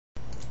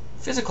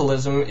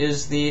Physicalism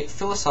is the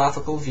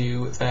philosophical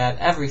view that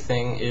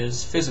everything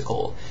is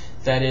physical.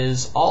 That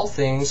is, all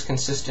things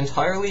consist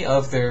entirely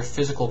of their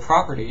physical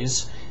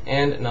properties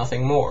and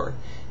nothing more.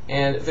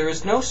 And there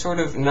is no sort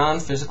of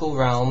non-physical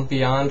realm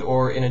beyond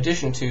or in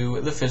addition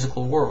to the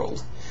physical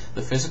world.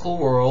 The physical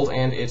world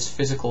and its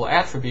physical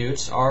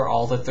attributes are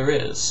all that there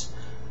is.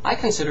 I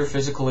consider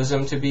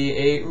physicalism to be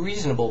a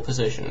reasonable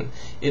position.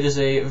 It is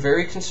a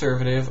very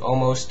conservative,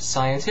 almost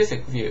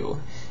scientific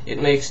view.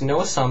 It makes no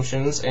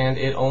assumptions, and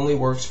it only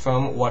works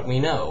from what we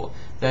know.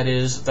 That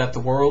is, that the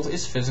world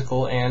is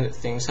physical and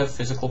things have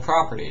physical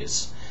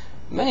properties.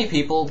 Many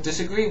people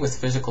disagree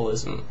with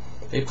physicalism.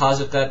 They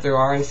posit that there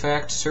are in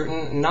fact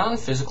certain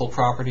non-physical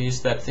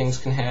properties that things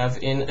can have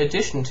in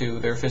addition to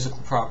their physical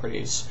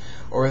properties,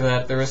 or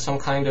that there is some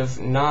kind of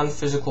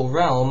non-physical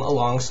realm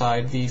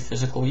alongside the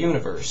physical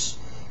universe.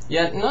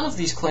 Yet none of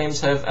these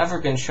claims have ever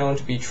been shown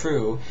to be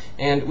true,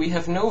 and we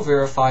have no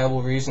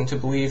verifiable reason to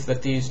believe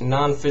that these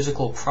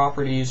non-physical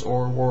properties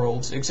or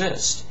worlds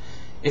exist.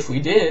 If we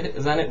did,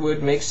 then it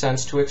would make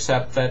sense to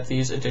accept that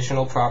these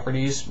additional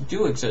properties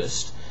do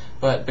exist.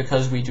 But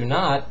because we do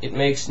not, it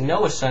makes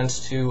no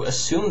sense to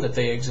assume that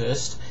they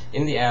exist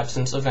in the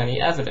absence of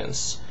any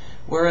evidence.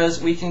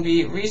 Whereas we can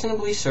be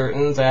reasonably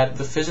certain that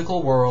the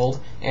physical world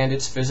and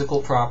its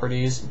physical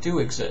properties do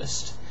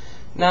exist.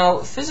 Now,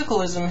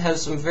 physicalism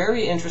has some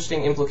very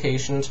interesting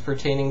implications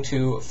pertaining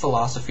to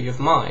philosophy of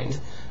mind,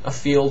 a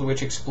field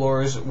which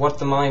explores what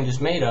the mind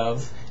is made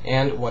of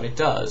and what it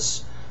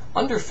does.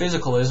 Under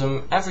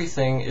physicalism,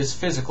 everything is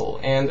physical,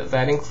 and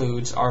that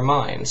includes our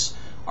minds.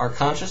 Our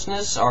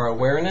consciousness, our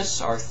awareness,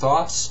 our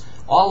thoughts,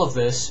 all of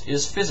this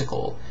is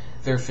physical.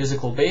 Their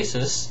physical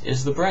basis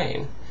is the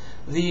brain.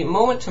 The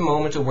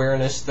moment-to-moment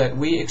awareness that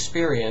we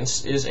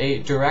experience is a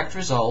direct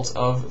result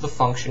of the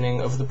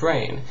functioning of the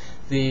brain,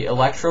 the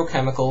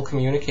electrochemical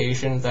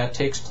communication that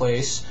takes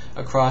place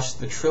across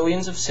the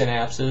trillions of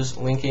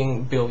synapses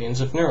linking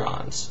billions of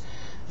neurons.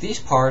 These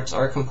parts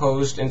are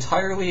composed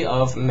entirely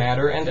of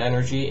matter and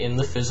energy in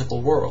the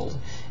physical world,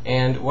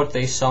 and what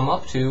they sum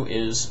up to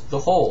is the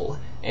whole,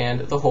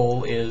 and the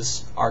whole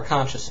is our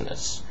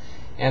consciousness.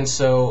 And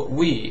so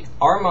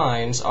our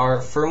minds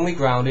are firmly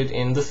grounded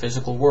in the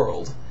physical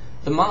world.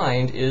 The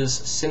mind is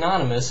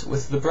synonymous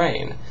with the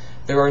brain.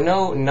 There are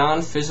no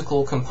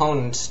non-physical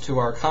components to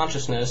our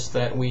consciousness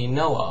that we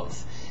know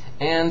of,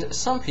 and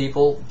some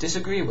people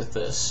disagree with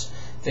this.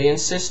 They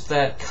insist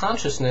that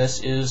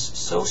consciousness is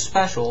so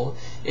special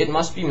it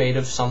must be made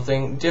of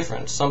something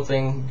different,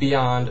 something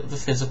beyond the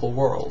physical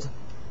world.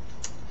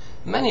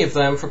 Many of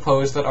them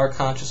propose that our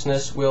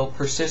consciousness will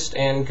persist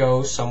and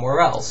go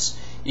somewhere else,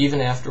 even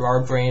after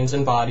our brains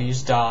and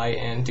bodies die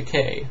and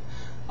decay.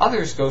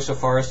 Others go so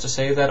far as to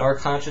say that our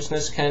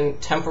consciousness can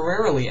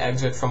temporarily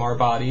exit from our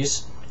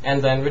bodies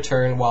and then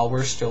return while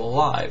we're still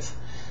alive.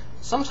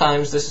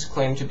 Sometimes this is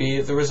claimed to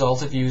be the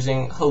result of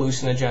using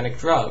hallucinogenic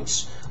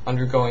drugs,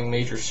 undergoing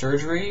major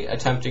surgery,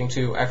 attempting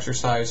to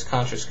exercise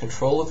conscious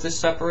control of this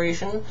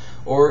separation,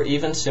 or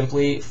even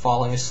simply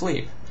falling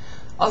asleep.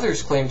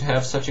 Others claim to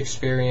have such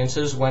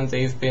experiences when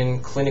they've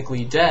been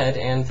clinically dead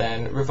and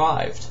then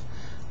revived.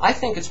 I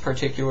think it's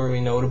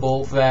particularly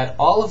notable that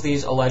all of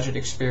these alleged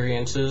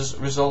experiences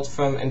result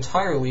from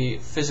entirely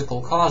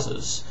physical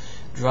causes: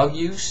 drug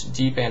use,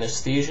 deep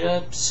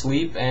anesthesia,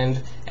 sleep,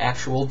 and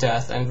actual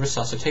death and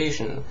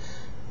resuscitation.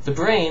 The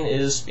brain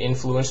is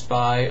influenced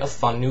by a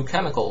fun new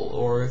chemical,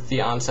 or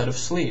the onset of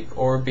sleep,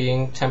 or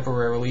being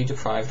temporarily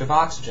deprived of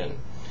oxygen.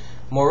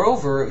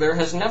 Moreover, there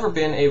has never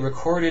been a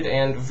recorded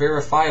and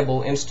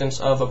verifiable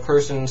instance of a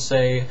person,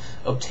 say,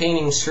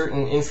 obtaining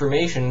certain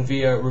information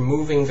via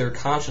removing their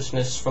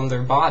consciousness from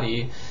their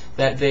body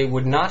that they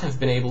would not have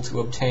been able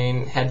to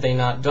obtain had they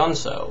not done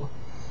so.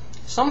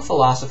 Some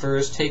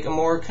philosophers take a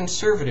more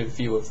conservative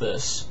view of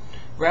this.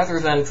 Rather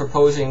than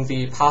proposing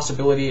the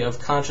possibility of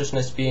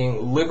consciousness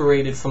being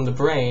liberated from the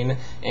brain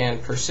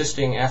and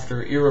persisting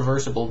after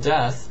irreversible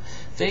death,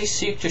 they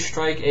seek to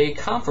strike a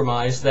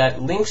compromise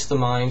that links the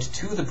mind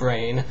to the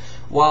brain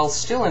while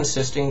still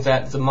insisting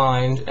that the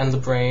mind and the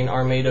brain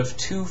are made of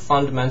two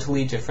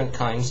fundamentally different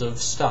kinds of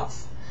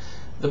stuff.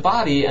 The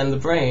body and the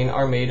brain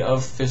are made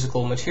of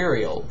physical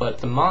material, but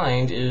the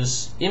mind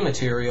is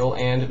immaterial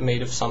and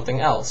made of something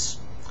else.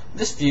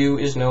 This view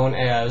is known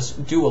as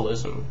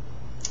dualism.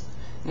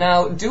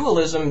 Now,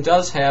 dualism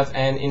does have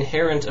an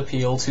inherent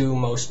appeal to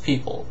most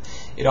people.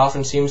 It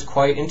often seems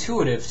quite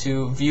intuitive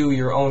to view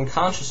your own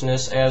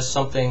consciousness as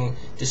something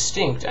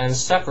distinct and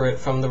separate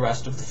from the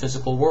rest of the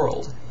physical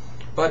world.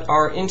 But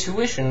our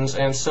intuitions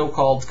and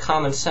so-called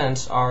common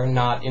sense are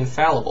not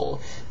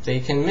infallible. They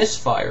can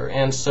misfire,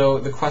 and so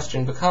the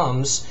question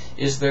becomes,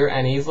 is there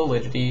any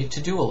validity to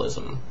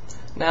dualism?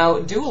 Now,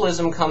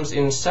 dualism comes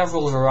in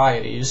several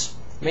varieties,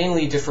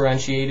 mainly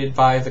differentiated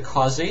by the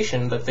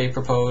causation that they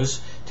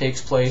propose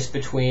takes place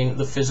between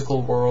the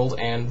physical world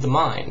and the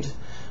mind.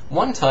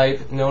 One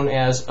type, known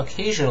as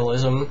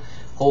occasionalism,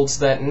 holds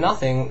that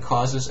nothing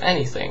causes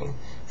anything.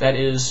 That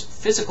is,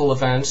 physical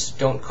events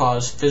don't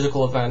cause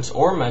physical events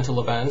or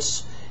mental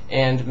events,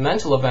 and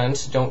mental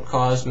events don't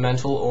cause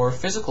mental or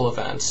physical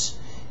events.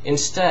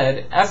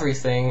 Instead,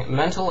 everything,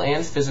 mental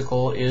and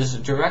physical, is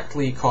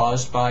directly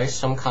caused by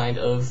some kind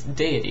of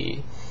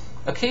deity.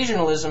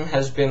 Occasionalism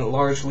has been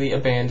largely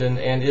abandoned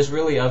and is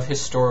really of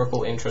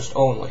historical interest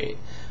only.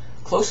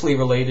 Closely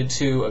related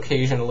to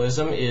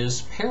occasionalism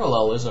is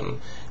parallelism,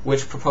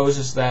 which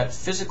proposes that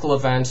physical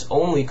events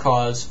only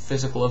cause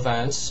physical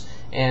events,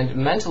 and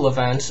mental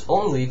events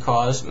only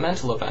cause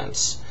mental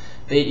events.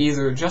 They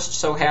either just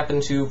so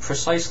happen to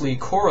precisely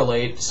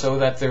correlate so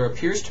that there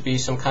appears to be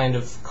some kind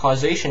of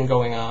causation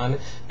going on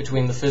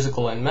between the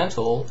physical and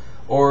mental,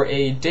 or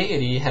a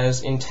deity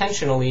has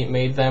intentionally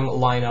made them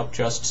line up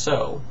just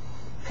so.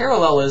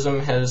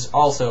 Parallelism has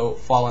also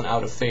fallen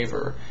out of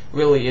favor.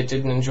 Really, it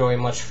didn't enjoy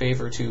much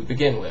favor to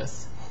begin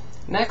with.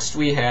 Next,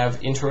 we have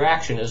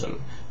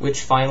interactionism,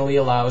 which finally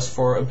allows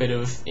for a bit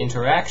of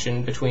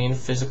interaction between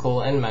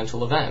physical and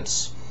mental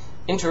events.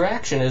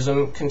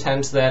 Interactionism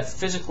contends that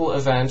physical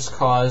events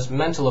cause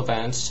mental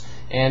events,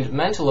 and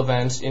mental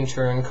events in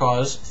turn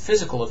cause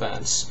physical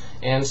events,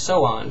 and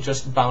so on,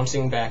 just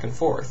bouncing back and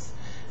forth.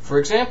 For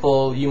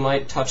example, you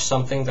might touch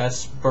something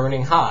that's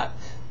burning hot.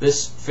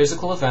 This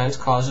physical event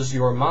causes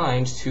your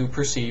mind to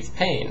perceive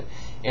pain,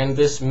 and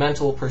this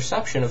mental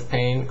perception of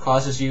pain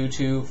causes you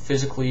to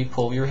physically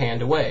pull your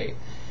hand away.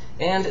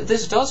 And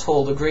this does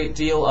hold a great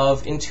deal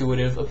of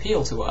intuitive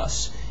appeal to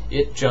us.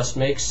 It just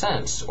makes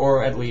sense,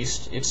 or at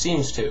least it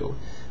seems to.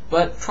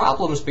 But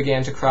problems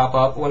began to crop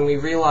up when we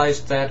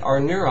realized that our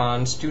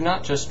neurons do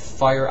not just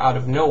fire out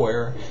of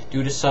nowhere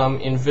due to some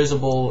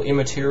invisible,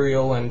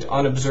 immaterial, and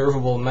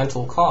unobservable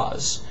mental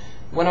cause.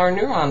 When our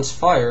neurons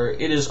fire,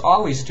 it is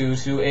always due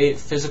to a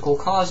physical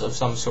cause of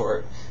some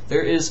sort.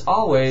 There is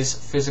always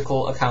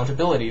physical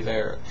accountability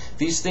there.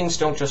 These things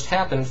don't just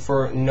happen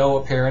for no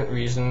apparent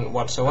reason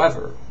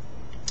whatsoever.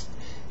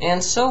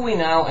 And so we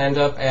now end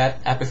up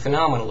at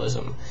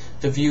epiphenomenalism,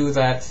 the view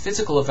that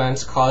physical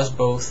events cause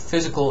both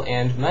physical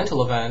and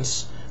mental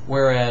events,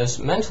 whereas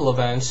mental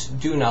events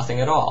do nothing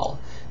at all.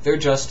 They're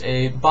just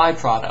a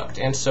byproduct,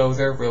 and so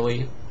they're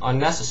really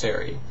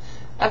unnecessary.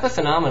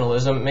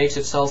 Epiphenomenalism makes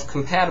itself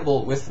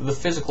compatible with the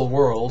physical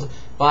world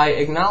by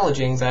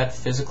acknowledging that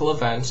physical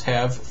events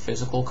have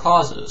physical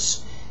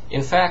causes.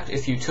 In fact,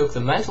 if you took the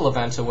mental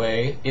events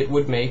away, it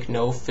would make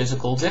no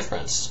physical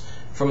difference.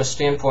 From a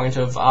standpoint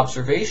of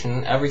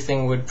observation,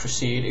 everything would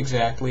proceed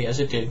exactly as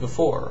it did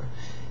before.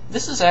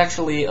 This is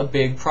actually a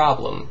big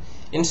problem.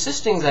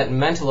 Insisting that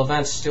mental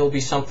events still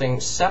be something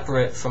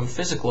separate from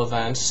physical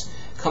events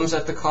comes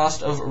at the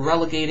cost of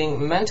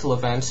relegating mental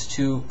events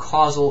to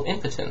causal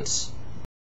impotence.